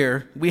first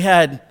year, we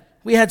had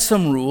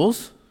some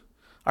rules.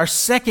 Our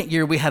second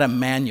year, we had a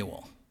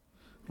manual.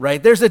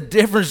 Right? There's a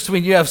difference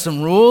between you have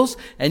some rules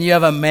and you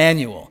have a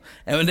manual.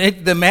 And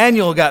when the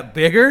manual got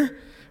bigger,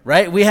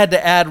 right, we had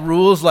to add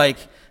rules like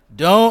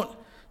don't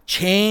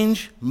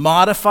change,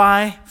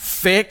 modify,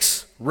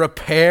 fix,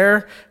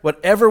 repair,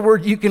 whatever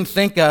word you can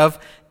think of,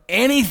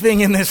 anything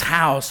in this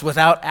house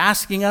without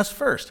asking us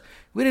first.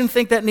 We didn't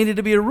think that needed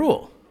to be a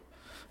rule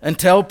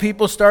until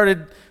people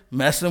started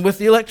messing with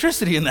the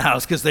electricity in the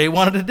house because they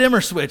wanted a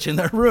dimmer switch in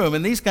their room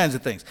and these kinds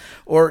of things.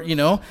 Or,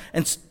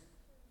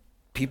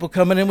 people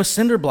coming in with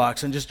cinder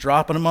blocks and just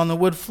dropping them on the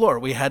wood floor.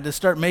 We had to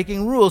start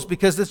making rules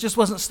because this just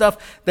wasn't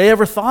stuff they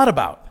ever thought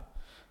about.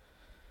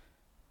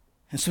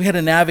 And so we had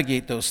to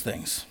navigate those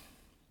things.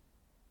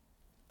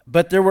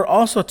 But there were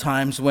also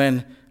times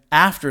when,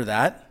 after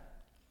that,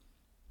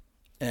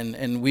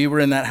 and we were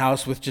in that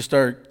house with just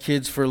our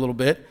kids for a little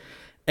bit,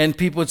 and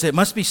people would say, it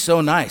must be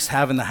so nice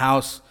having the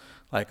house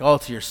like all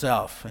to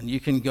yourself, and you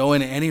can go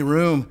into any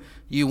room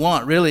you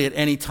want, really, at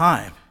any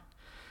time.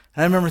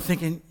 And I remember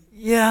thinking,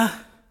 yeah,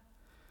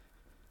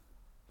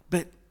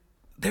 but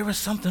there was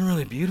something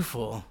really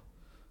beautiful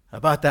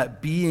about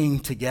that being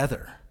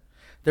together.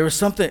 There was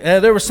something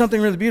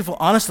really beautiful,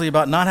 honestly,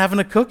 about not having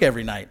to cook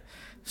every night.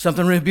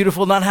 Something really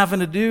beautiful not having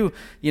to do,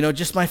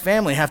 just my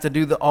family have to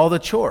do all the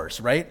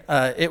chores, right?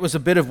 It was a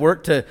bit of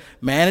work to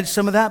manage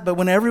some of that, but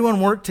when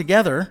everyone worked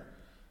together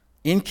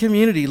in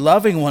community,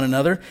 loving one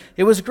another,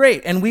 it was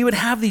great. And we would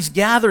have these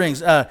gatherings.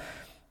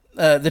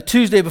 The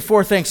Tuesday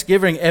before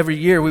Thanksgiving every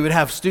year, we would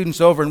have students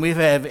over, and we'd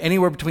have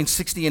anywhere between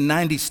 60 and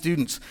 90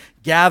 students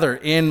gather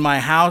in my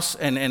house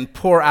and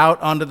pour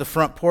out onto the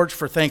front porch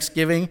for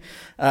Thanksgiving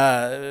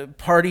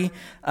party.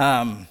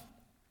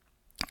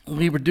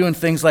 We were doing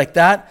things like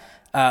that.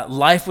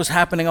 Life was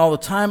happening all the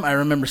time. I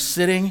remember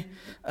sitting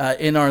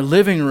in our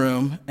living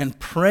room and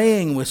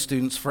praying with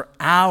students for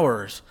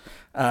hours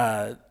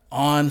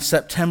on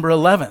September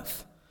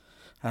 11th,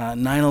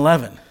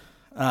 9/11,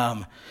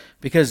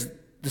 because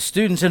the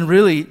students, and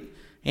really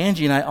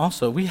Angie and I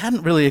also, we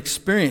hadn't really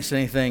experienced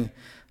anything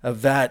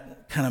of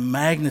that kind of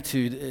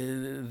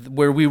magnitude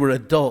where we were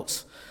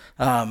adults.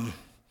 And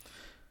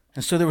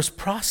so there was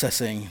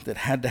processing that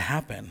had to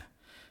happen.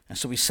 And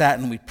so we sat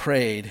and we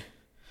prayed.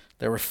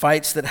 There were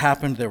fights that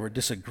happened. There were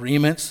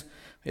disagreements.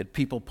 We had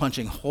people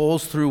punching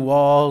holes through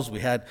walls.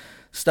 We had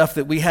stuff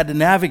that we had to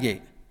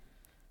navigate.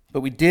 But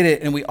we did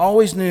it, and we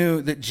always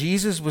knew that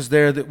Jesus was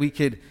there,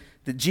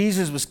 that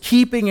Jesus was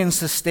keeping and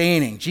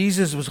sustaining.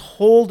 Jesus was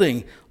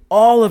holding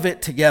all of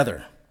it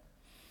together.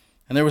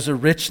 And there was a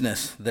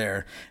richness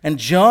there. And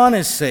John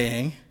is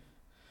saying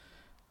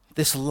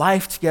this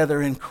life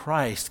together in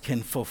Christ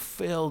can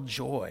fulfill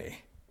joy.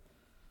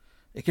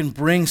 It can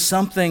bring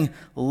something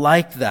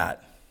like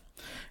that.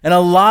 And a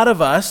lot of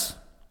us,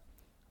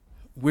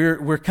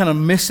 we're kind of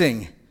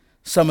missing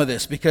some of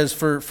this because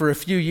for a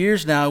few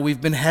years now,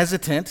 we've been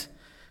hesitant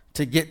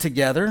to get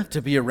together,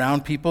 to be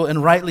around people,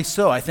 and rightly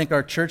so. I think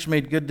our church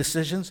made good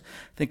decisions.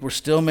 I think we're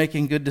still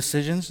making good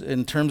decisions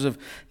in terms of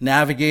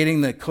navigating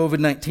the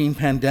COVID-19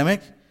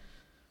 pandemic.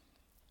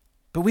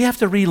 But we have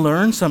to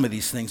relearn some of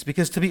these things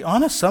because, to be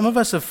honest, some of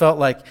us have felt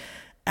like,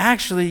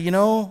 actually,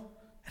 it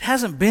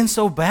hasn't been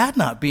so bad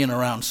not being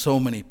around so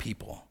many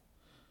people.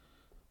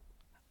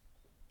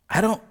 I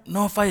don't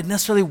know if I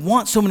necessarily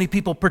want so many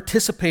people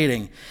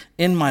participating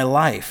in my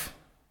life.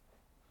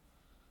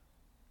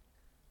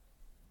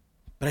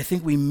 But I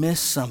think we miss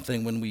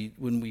something when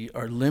we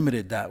are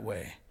limited that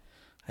way.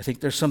 I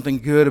think there's something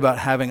good about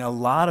having a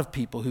lot of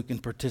people who can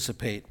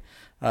participate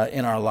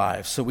in our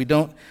lives, so we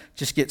don't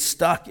just get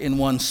stuck in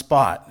one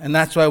spot. And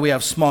that's why we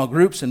have small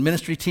groups and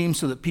ministry teams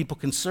so that people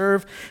can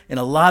serve in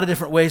a lot of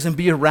different ways and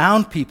be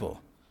around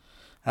people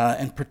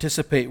and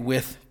participate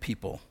with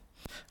people.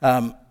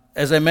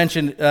 As I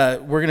mentioned,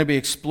 we're going to be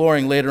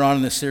exploring later on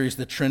in this series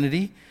the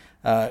Trinity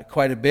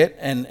quite a bit,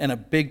 and a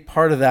big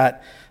part of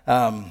that.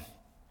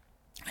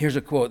 Here's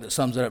a quote that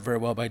sums it up very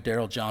well by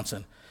Darrell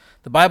Johnson.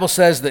 The Bible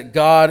says that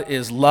God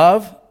is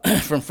love,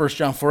 from 1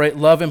 John 4:8.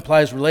 Love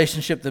implies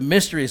relationship. The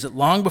mystery is that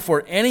long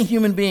before any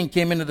human being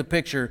came into the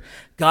picture,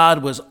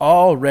 God was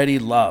already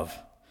love.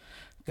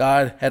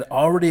 God had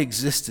already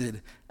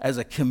existed as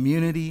a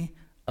community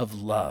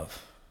of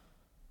love.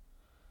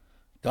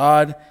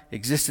 God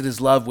existed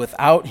as love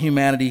without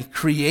humanity,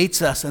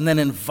 creates us, and then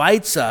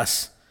invites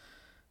us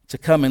to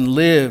come and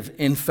live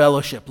in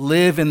fellowship,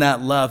 live in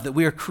that love, that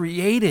we are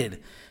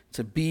created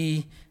to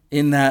be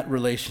in that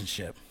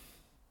relationship.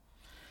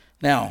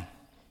 Now,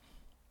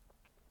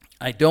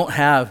 I don't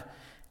have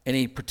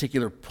any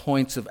particular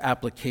points of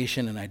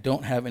application, and I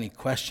don't have any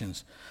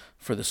questions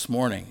for this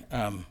morning.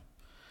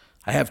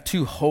 I have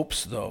two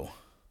hopes, though.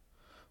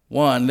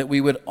 One, that we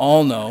would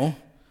all know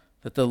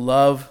that the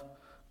love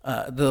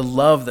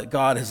that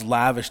God has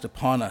lavished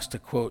upon us, to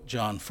quote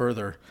John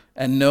further,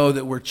 and know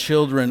that we're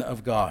children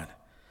of God.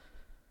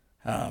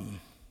 And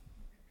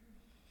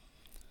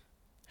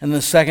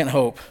the second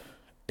hope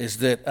is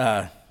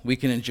that we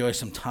can enjoy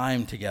some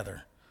time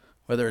together,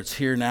 whether it's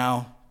here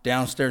now,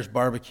 downstairs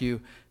barbecue,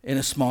 in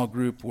a small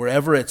group,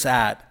 wherever it's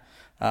at,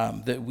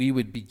 that we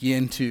would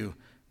begin to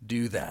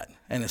do that.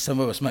 And some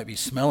of us might be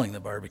smelling the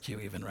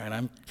barbecue even, right?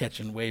 I'm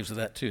catching waves of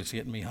that too. It's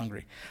getting me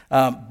hungry.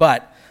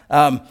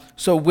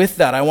 So with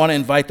that, I want to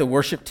invite the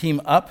worship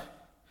team up.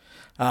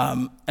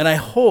 And I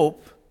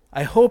hope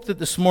I hope that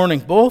this morning,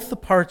 both the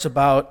parts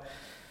about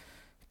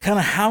kind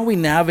of how we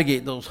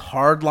navigate those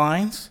hard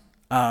lines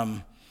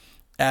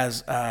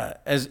as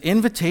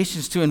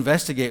invitations to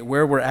investigate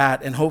where we're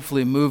at and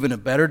hopefully move in a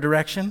better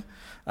direction,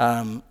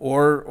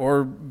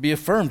 or be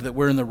affirmed that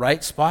we're in the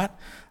right spot.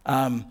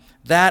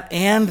 That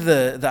and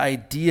the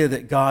idea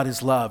that God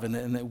is love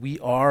and that we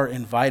are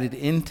invited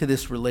into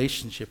this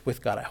relationship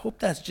with God. I hope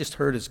that's just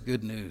heard as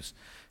good news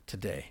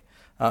today.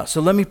 So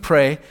let me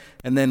pray,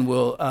 and then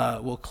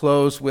we'll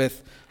close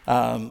with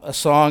a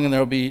song, and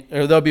there'll be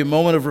a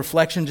moment of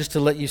reflection just to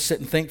let you sit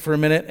and think for a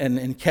minute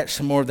and catch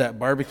some more of that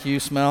barbecue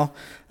smell,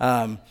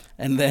 and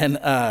then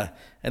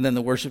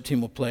the worship team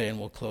will play, and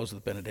we'll close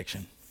with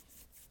benediction.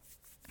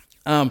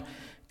 God,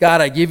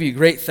 I give you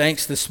great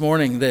thanks this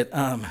morning that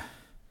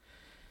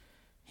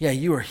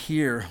you are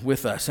here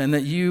with us, and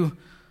that you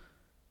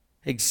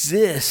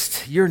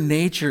exist. Your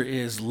nature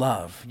is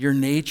love. Your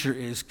nature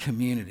is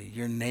community.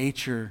 Your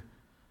nature,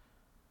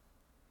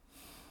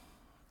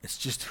 it's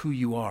just who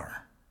you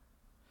are.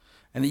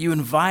 And that you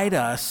invite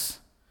us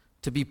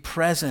to be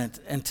present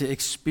and to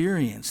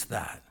experience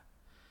that.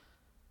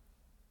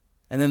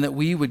 And then that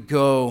we would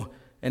go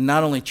and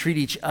not only treat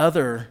each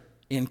other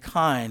in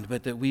kind,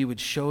 but that we would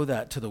show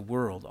that to the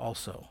world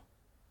also.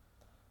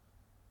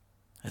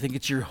 I think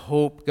it's your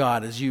hope,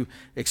 God, as you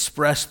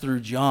express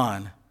through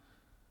John.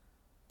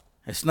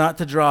 It's not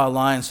to draw a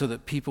line so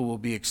that people will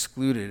be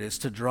excluded. It's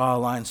to draw a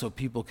line so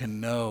people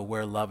can know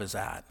where love is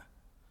at.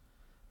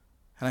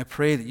 And I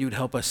pray that you would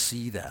help us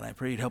see that. I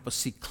pray you'd help us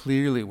see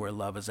clearly where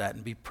love is at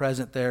and be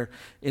present there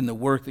in the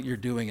work that you're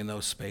doing in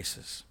those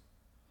spaces.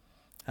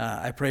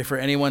 I pray for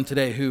anyone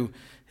today who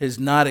has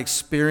not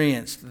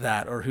experienced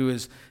that, or who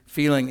is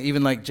feeling,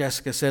 even like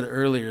Jessica said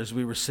earlier as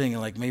we were singing,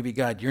 like maybe,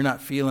 God, you're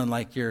not feeling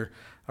like you're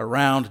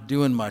around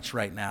doing much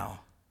right now.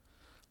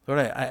 Lord,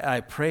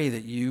 I pray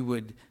that you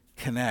would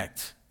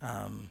connect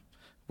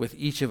with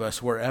each of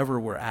us wherever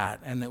we're at,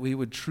 and that we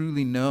would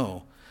truly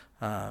know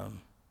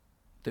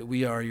that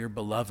we are your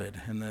beloved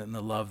and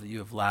the love that you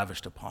have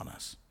lavished upon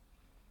us.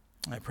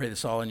 I pray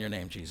this all in your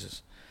name,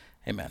 Jesus.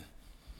 Amen.